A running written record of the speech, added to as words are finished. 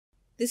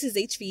This is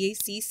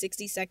HVAC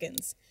 60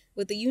 seconds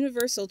with the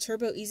universal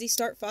turbo easy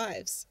start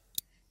 5s.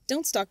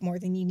 Don't stock more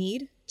than you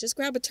need, just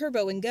grab a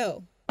turbo and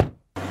go.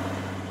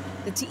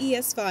 The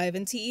TES5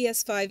 and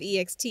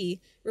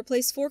TES5EXT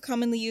replace 4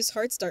 commonly used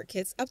hard start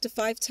kits up to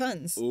 5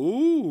 tons.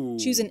 Ooh.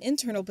 Choose an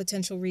internal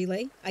potential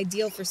relay,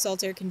 ideal for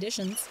salt air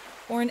conditions,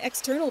 or an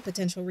external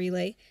potential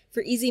relay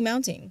for easy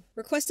mounting,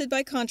 requested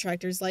by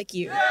contractors like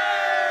you.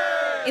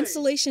 Yay!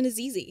 Installation is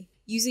easy,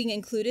 using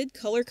included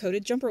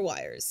color-coded jumper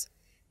wires.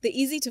 The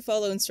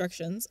easy-to-follow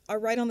instructions are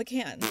right on the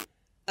can.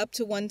 Up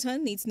to 1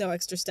 ton needs no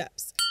extra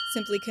steps.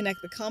 Simply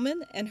connect the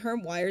common and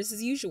HRM wires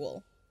as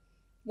usual.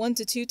 1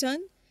 to 2 ton,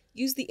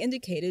 use the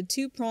indicated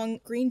 2-prong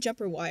green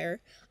jumper wire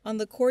on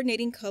the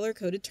coordinating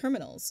color-coded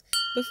terminals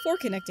before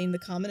connecting the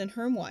common and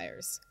HRM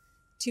wires.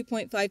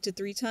 2.5 to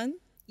 3 ton,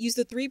 use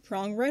the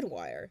 3-prong red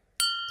wire.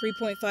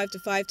 3.5 to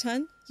 5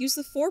 ton, use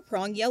the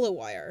 4-prong yellow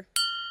wire.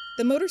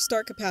 The motor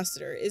start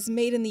capacitor is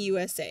made in the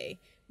USA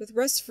with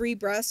rust-free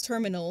brass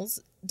terminals,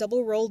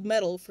 double-rolled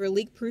metal for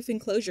leak-proof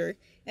enclosure,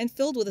 and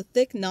filled with a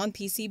thick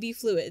non-PCB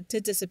fluid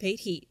to dissipate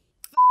heat.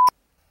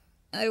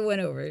 I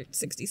went over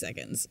 60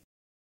 seconds.